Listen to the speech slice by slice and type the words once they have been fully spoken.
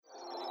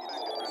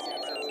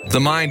The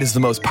mind is the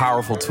most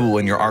powerful tool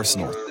in your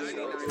arsenal.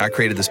 I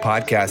created this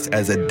podcast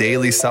as a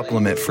daily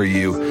supplement for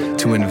you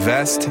to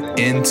invest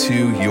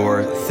into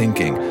your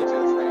thinking.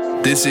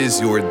 This is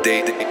your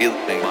Daily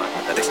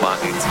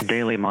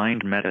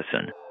Mind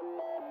Medicine.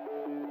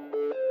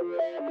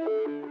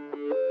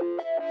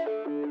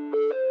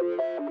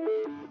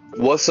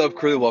 What's up,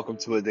 crew? Welcome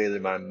to a Daily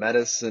Mind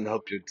Medicine.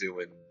 Hope you're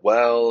doing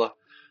well. I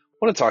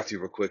want to talk to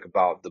you real quick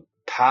about the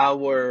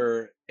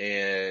power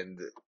and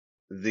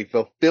the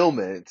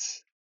fulfillment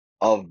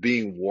of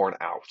being worn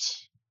out.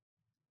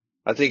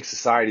 I think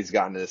society's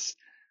gotten this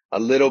a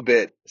little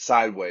bit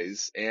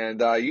sideways, and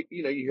you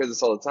hear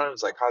this all the time.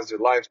 It's like, how's your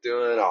life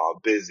doing?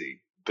 Oh,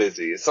 busy.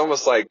 It's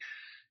almost like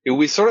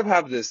we sort of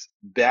have this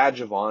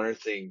badge of honor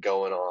thing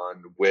going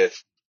on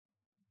with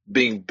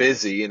being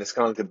busy, and it's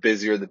kind of like the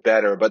busier the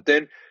better. But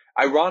then,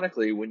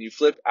 ironically, when you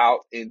flip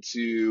out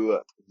into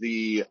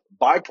the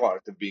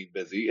byproduct of being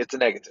busy, it's a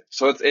negative.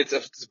 So it's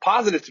a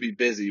positive to be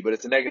busy, but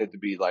it's a negative to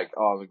be like,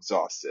 oh, I'm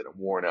exhausted, I'm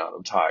worn out,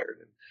 I'm tired.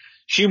 And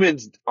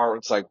humans aren't,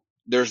 it's like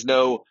there's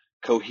no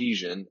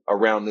cohesion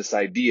around this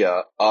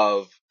idea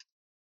of,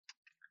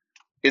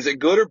 is it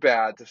good or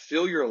bad to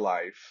fill your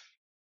life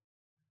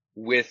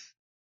with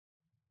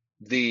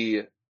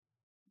the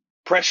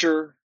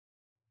pressure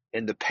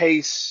and the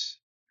pace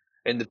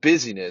and the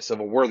busyness of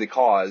a worthy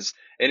cause?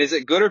 And is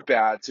it good or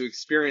bad to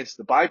experience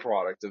the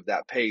byproduct of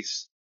that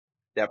pace,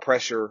 that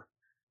pressure,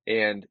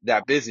 and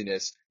that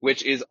busyness,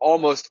 which is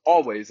almost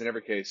always, in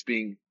every case,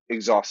 being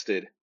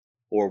exhausted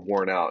or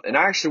worn out? And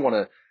I actually want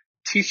to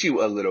teach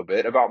you a little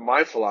bit about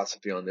my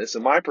philosophy on this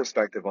and my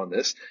perspective on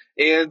this.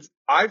 And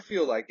I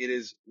feel like it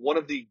is one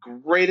of the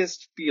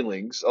greatest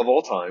feelings of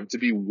all time to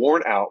be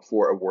worn out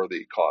for a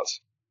worthy cause.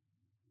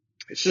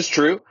 It's just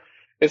true.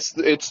 It's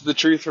the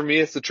truth for me.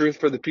 It's the truth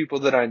for the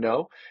people that I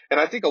know. And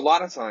I think a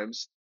lot of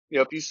times,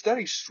 if you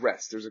study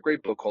stress, there's a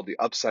great book called The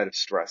Upside of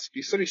Stress. If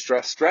you study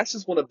stress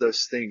is one of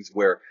those things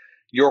where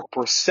your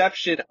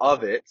perception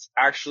of it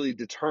actually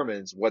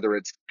determines whether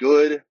it's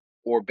good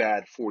or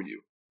bad for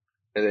you.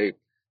 And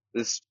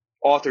this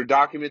author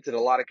documented a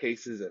lot of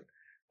cases,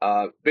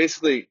 and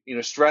basically,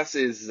 stress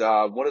is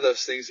one of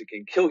those things that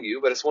can kill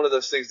you, but it's one of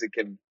those things that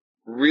can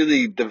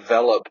really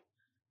develop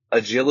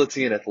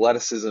agility and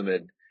athleticism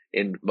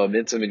and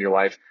momentum in your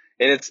life.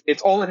 And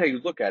it's all in how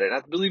you look at it. And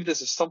I believe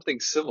this is something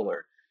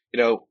similar.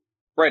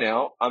 Right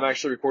now I'm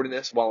actually recording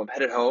this while I'm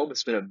headed home.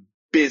 It's been a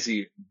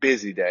busy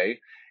day,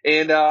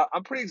 and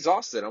I'm pretty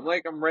exhausted.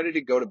 I'm ready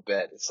to go to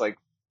bed. It's like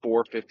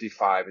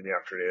 4:55 in the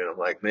afternoon. I'm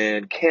like,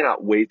 man,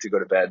 cannot wait to go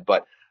to bed.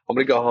 But I'm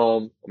going to go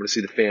home. I'm going to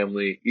see the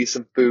family, eat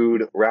some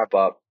food, wrap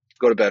up,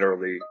 go to bed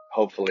early,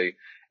 hopefully.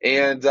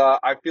 And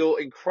I feel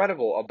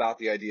incredible about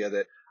the idea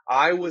that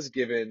I was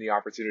given the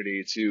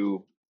opportunity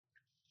to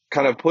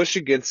kind of push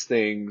against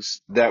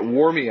things that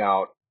wore me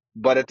out.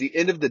 But at the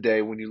end of the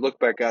day, when you look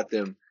back at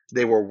them,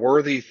 they were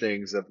worthy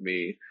things of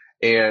me.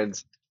 And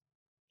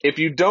if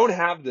you don't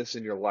have this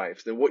in your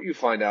life, then what you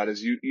find out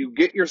is you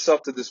get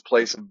yourself to this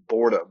place of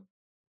boredom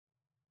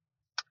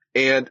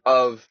and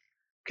of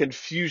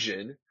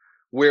confusion,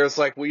 where it's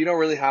like, well, you don't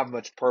really have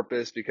much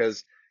purpose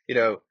because,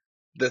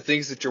 the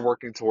things that you're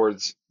working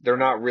towards, they're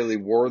not really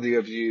worthy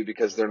of you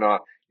because you're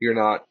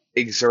not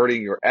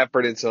exerting your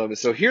effort into them. And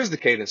so here's the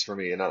cadence for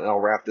me, and I'll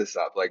wrap this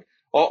up. Like,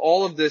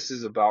 all of this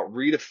is about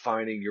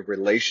redefining your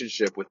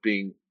relationship with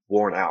being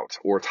worn out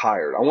or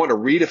tired. I want to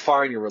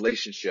redefine your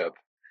relationship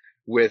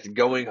with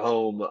going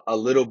home a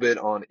little bit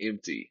on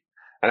empty.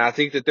 And I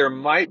think that there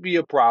might be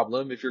a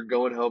problem if you're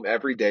going home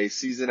every day,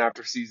 season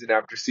after season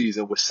after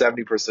season, with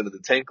 70% of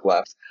the tank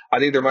left. I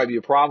think there might be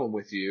a problem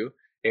with you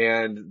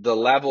and the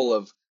level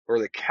of, or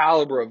the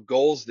caliber of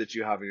goals that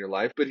you have in your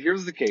life. But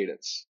here's the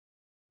cadence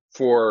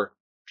for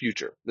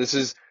future. This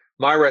is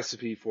my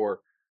recipe for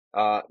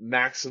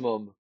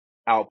maximum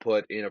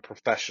output in a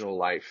professional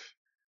life.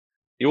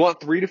 You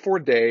want 3 to 4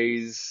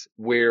 days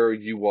where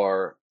you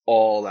are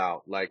all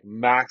out, like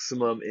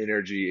maximum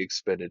energy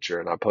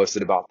expenditure. And I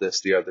posted about this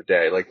the other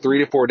day, like 3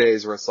 to 4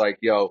 days where it's like,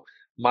 yo,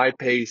 my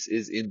pace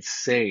is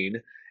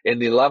insane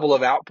and the level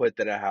of output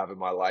that I have in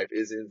my life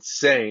is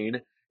insane.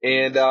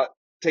 And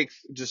take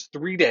just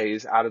 3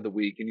 days out of the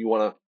week and you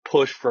want to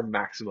push for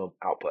maximum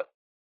output.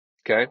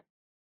 Okay.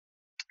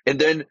 And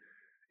then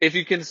if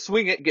you can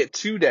swing it, get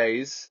 2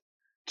 days,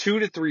 2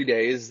 to 3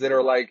 days that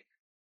are like,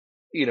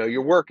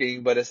 you're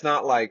working, but it's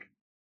not like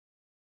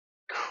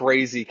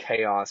crazy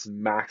chaos,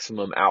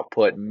 maximum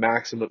output,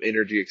 maximum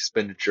energy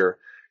expenditure.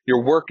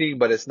 You're working,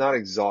 but it's not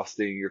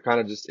exhausting. You're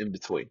kind of just in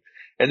between.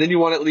 And then you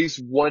want at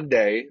least 1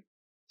 day,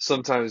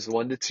 sometimes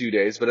 1 to 2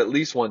 days, but at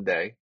least 1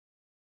 day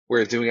where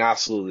you're doing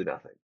absolutely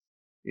nothing.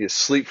 You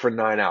sleep for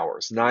 9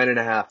 hours,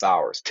 9.5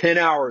 hours, 10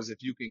 hours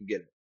if you can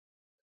get it.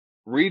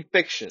 Read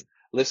fiction,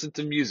 listen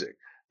to music.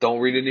 Don't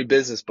read any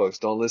business books.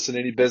 Don't listen to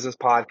any business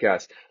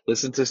podcasts.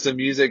 Listen to some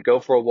music, go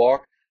for a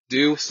walk.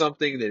 Do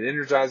something that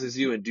energizes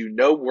you and do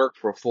no work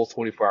for a full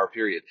 24-hour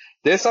period.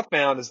 This I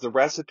found is the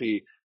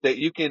recipe that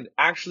you can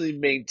actually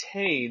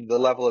maintain the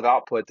level of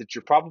output that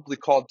you're probably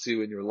called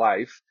to in your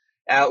life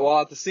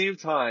while at the same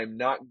time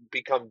not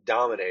become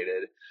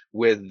dominated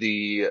with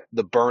the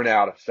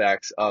burnout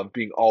effects of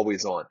being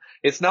always on.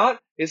 It's never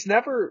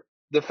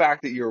the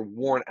fact that you're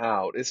worn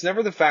out. It's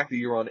never the fact that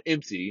you're on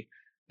empty.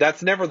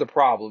 That's never the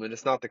problem, and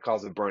it's not the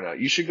cause of burnout.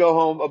 You should go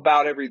home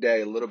about every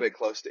day a little bit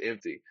close to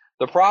empty.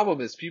 The problem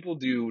is people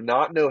do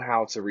not know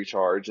how to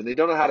recharge, and they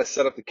don't know how to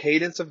set up the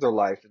cadence of their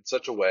life in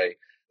such a way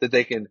that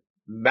they can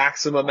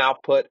maximum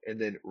output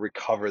and then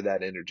recover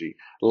that energy.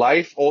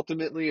 Life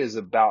ultimately is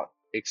about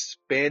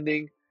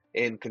expanding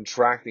and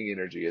contracting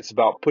energy. It's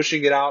about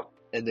pushing it out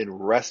and then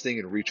resting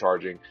and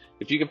recharging.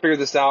 If you can figure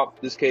this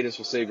out, this cadence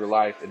will save your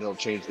life and it'll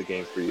change the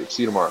game for you.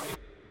 See you tomorrow.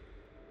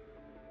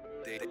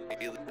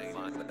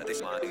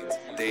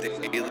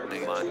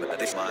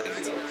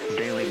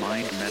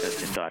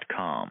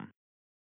 DailyMindMedicine.com